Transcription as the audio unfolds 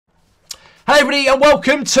everybody, and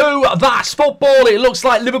welcome to That's Football. It looks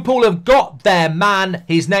like Liverpool have got their man.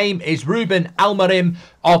 His name is Ruben Amorim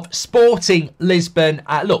of Sporting Lisbon.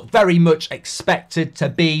 Look, very much expected to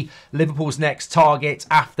be Liverpool's next target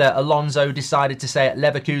after Alonso decided to stay at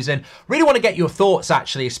Leverkusen. Really want to get your thoughts,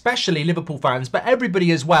 actually, especially Liverpool fans, but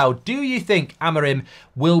everybody as well. Do you think Amorim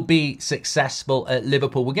will be successful at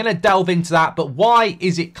Liverpool? We're going to delve into that, but why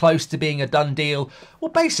is it close to being a done deal?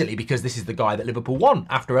 Well, basically because this is the guy that Liverpool want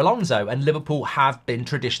after Alonso, and Liverpool have been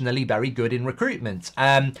traditionally very good in recruitment.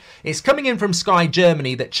 It's coming in from Sky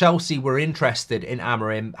Germany that Chelsea were interested in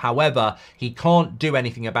Amorim. However, he can't do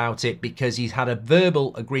anything about it because he's had a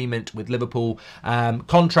verbal agreement with Liverpool,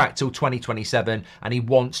 contract till 2027, and he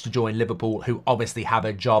wants to join Liverpool, who obviously have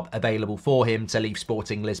a job available for him to leave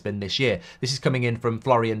Sporting Lisbon this year. This is coming in from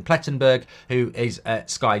Florian Plettenberg, who is at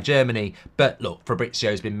Sky Germany. But look,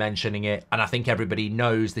 Fabrizio's been mentioning it, and I think everybody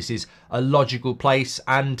knows this is a logical place.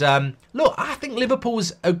 And look, I think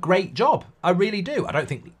Liverpool's a great job. I really do. I don't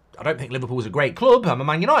think Liverpool's a great club. I'm a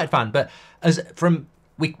Man United fan, but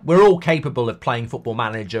we're all capable of playing Football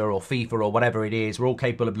Manager or FIFA or whatever it is. We're all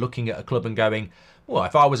capable of looking at a club and going, well,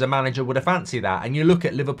 if I was a manager, would I fancy that? And you look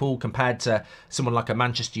at Liverpool compared to someone like a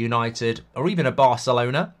Manchester United or even a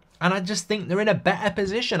Barcelona, and I just think they're in a better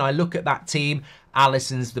position. I look at that team.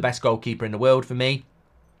 Alisson's the best goalkeeper in the world for me.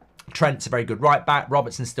 Trent's a very good right back.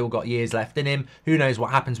 Robertson's still got years left in him. Who knows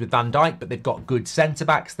what happens with Van Dijk, but they've got good centre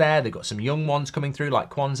backs there. They've got some young ones coming through like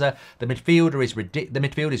Kwanzaa. The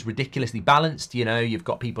midfield is ridiculously balanced. You know, you've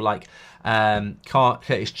got people like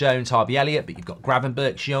Curtis Jones, Harvey Elliott, but you've got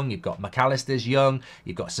Gravenberch's young, you've got McAllister's young,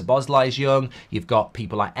 you've got Szoboszlai's young, you've got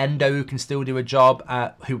people like Endo who can still do a job.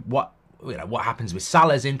 What happens with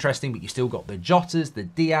Salah's interesting, but you've still got the Jotas, the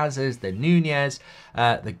Diaz's, the Nunez,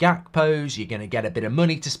 the Gakpos. You're going to get a bit of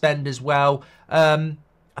money to spend as well. I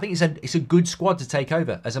think it's a good squad to take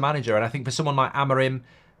over as a manager, and I think for someone like Amorim,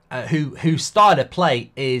 whose style of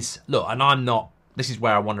play is, look, and I'm not. This is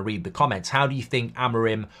where I want to read the comments. How do you think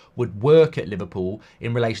Amorim would work at Liverpool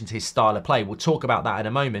in relation to his style of play? We'll talk about that in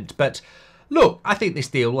a moment, but. Look, I think this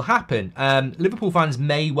deal will happen. Liverpool fans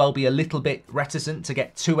may well be a little bit reticent to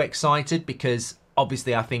get too excited because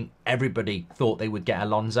obviously I think everybody thought they would get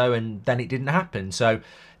Alonso and then it didn't happen. So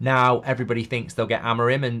now everybody thinks they'll get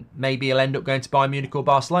Amorim and maybe he'll end up going to Bayern Munich or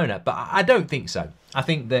Barcelona. But I don't think so. I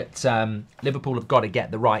think that Liverpool have got to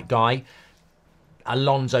get the right guy.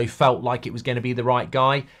 Alonso felt like it was going to be the right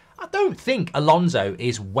guy. I don't think Alonso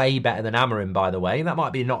is way better than Amorim, by the way. That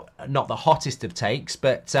might be not the hottest of takes,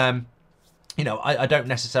 but... you know, I don't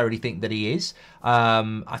necessarily think that he is.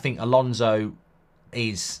 I think Alonso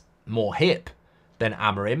is more hip than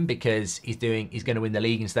Amorim because he's going to win the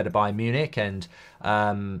league instead of Bayern Munich, and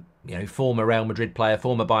you know, former Real Madrid player,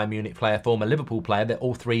 former Bayern Munich player, former Liverpool player. They're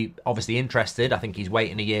all three obviously interested. I think he's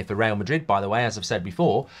waiting a year for Real Madrid, by the way, as I've said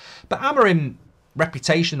before. But Amorim,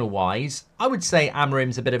 reputational wise, I would say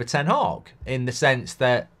Amorim's a bit of a Ten Hag in the sense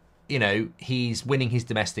that, you know, he's winning his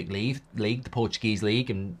domestic league, the Portuguese league,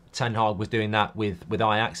 and Ten Hag was doing that with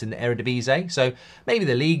Ajax in the Eredivisie. So maybe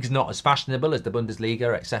the league's not as fashionable as the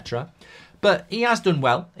Bundesliga, etc. But he has done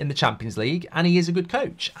well in the Champions League, and he is a good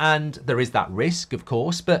coach. And there is that risk, of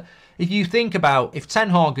course. But if you think about, if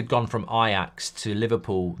Ten Hag had gone from Ajax to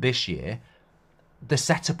Liverpool this year, the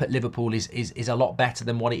setup at Liverpool is a lot better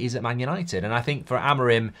than what it is at Man United. And I think for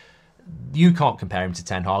Amorim, you can't compare him to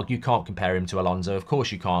Ten Hag. You can't compare him to Alonso. Of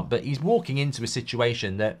course you can't. But he's walking into a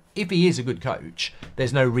situation that, if he is a good coach,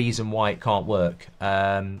 there's no reason why it can't work.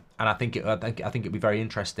 And I think it'd be very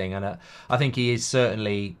interesting. And I think he is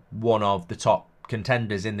certainly one of the top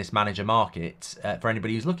contenders in this manager market for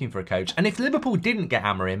anybody who's looking for a coach. And if Liverpool didn't get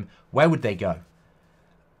Amorim, where would they go?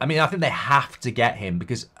 I mean, I think they have to get him,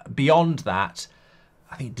 because beyond that,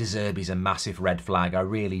 I think De Zerbi's a massive red flag. I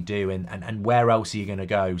really do. And where else are you going to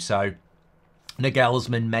go? So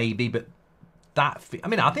Nagelsmann maybe, but I think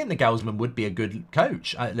Nagelsmann would be a good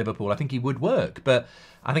coach at Liverpool. I think he would work. But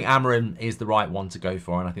I think Amorim is the right one to go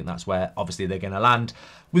for, and I think that's where obviously they're going to land.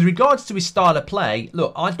 With regards to his style of play,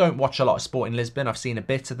 look, I don't watch a lot of Sporting Lisbon. I've seen a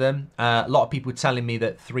bit of them. A lot of people telling me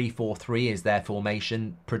that 3-4-3 is their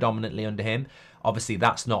formation predominantly under him. Obviously,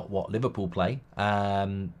 that's not what Liverpool play.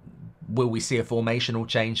 Will we see a formational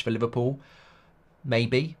change for Liverpool?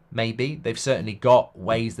 Maybe. They've certainly got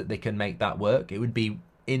ways that they can make that work. It would be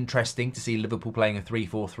interesting to see Liverpool playing a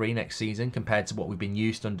 3-4-3 next season compared to what we've been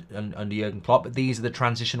used under Jurgen Klopp. But these are the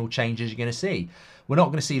transitional changes you're going to see. We're not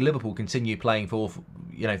going to see Liverpool continue playing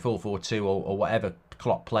 4-4-2 or whatever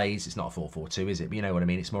Klopp plays. It's not a 4-4-2, is it? But you know what I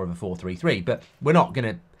mean. It's more of a 4-3-3. But we're not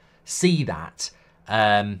going to see that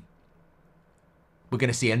we're going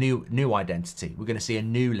to see a new identity. We're going to see a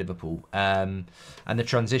new Liverpool. And the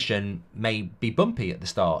transition may be bumpy at the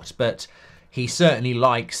start, but he certainly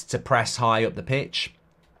likes to press high up the pitch.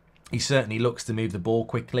 He certainly looks to move the ball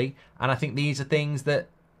quickly. And I think these are things that,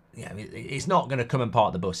 yeah, it's not going to come and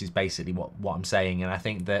park the bus is basically what I'm saying. And I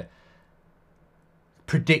think that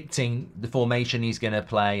predicting the formation he's going to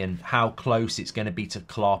play and how close it's going to be to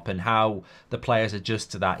Klopp and how the players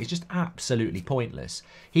adjust to that is just absolutely pointless.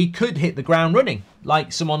 He could hit the ground running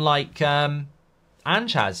like someone like Ange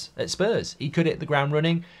has at Spurs. He could hit the ground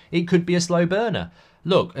running. It could be a slow burner.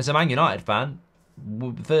 Look, as a Man United fan,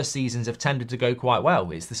 the first seasons have tended to go quite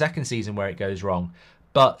well. It's the second season where it goes wrong.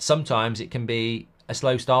 But sometimes it can be a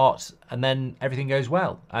slow start and then everything goes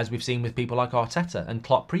well, as we've seen with people like Arteta and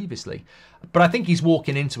Klopp previously. But I think he's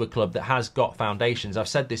walking into a club that has got foundations. I've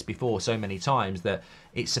said this before so many times that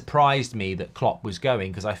it surprised me that Klopp was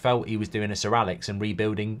going, because I felt he was doing a Sir Alex and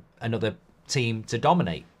rebuilding another team to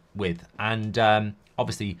dominate with. And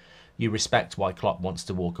obviously you respect why Klopp wants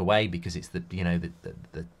to walk away, because it's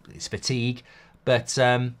it's fatigue. But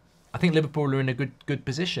I think Liverpool are in a good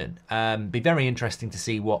position. Be very interesting to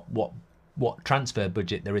see what transfer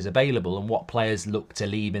budget there is available and what players look to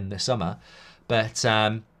leave in the summer. But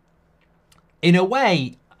in a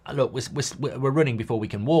way, look, we're running before we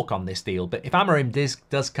can walk on this deal. But if Amorim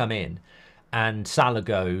does come in and Salah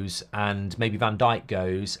goes and maybe Van Dijk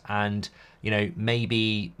goes and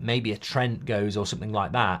maybe a Trent goes or something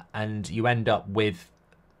like that, and you end up with,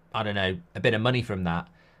 I don't know, a bit of money from that,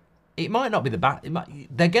 it might not be the bad.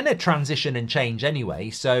 They're going to transition and change anyway,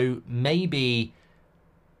 so maybe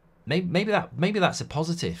that's a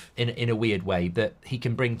positive in a weird way, that he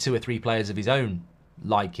can bring 2 or 3 players of his own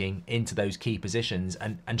liking into those key positions,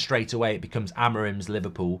 and straight away it becomes Amorim's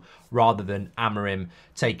Liverpool rather than Amorim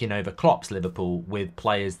taking over Klopp's Liverpool with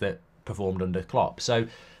players that performed under Klopp. So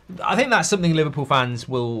I think that's something Liverpool fans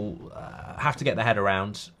will have to get their head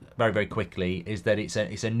around very, very quickly, is that it's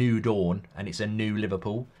a new dawn and it's a new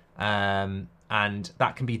Liverpool. And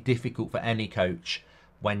that can be difficult for any coach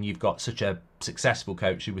when you've got such a successful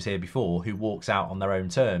coach who was here before, who walks out on their own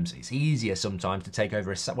terms. It's easier sometimes to take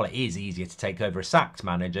over it is easier to take over a sacked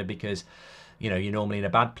manager, because you're normally in a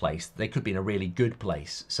bad place. They could be in a really good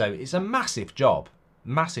place. So it's a massive job,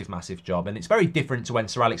 massive job. And it's very different to when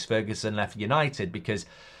Sir Alex Ferguson left United, because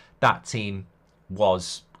that team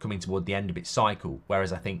was coming toward the end of its cycle,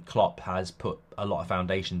 whereas I think Klopp has put a lot of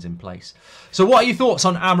foundations in place. So what are your thoughts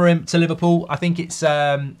on Amorim to Liverpool? I think it's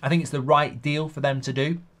the right deal for them to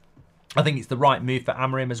do. I think it's the right move for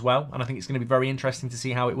Amorim as well, and I think it's going to be very interesting to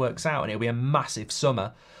see how it works out, and it'll be a massive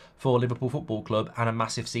summer for Liverpool Football Club and a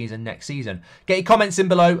massive season next season. Get your comments in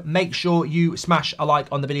below. Make sure you smash a like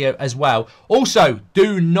on the video as well. Also,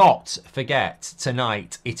 do not forget,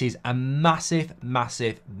 tonight it is a massive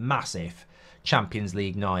Champions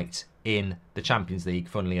League night in the Champions League,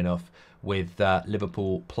 funnily enough, with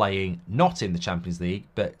Liverpool playing not in the Champions League,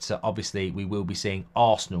 but obviously we will be seeing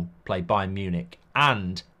Arsenal play Bayern Munich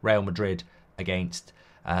and Real Madrid against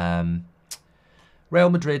Man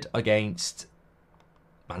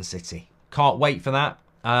City. Can't wait for that.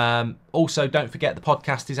 Also, don't forget the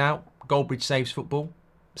podcast is out. Goldbridge Saves Football.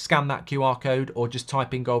 Scan that QR code or just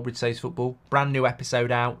type in Goldbridge Saves Football. Brand new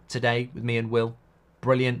episode out today with me and Will.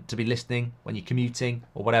 Brilliant to be listening when you're commuting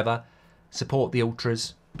or whatever. Support the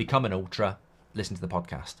ultras. Become an ultra. Listen to the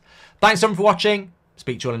podcast. Thanks everyone for watching.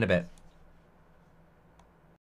 Speak to you all in a bit.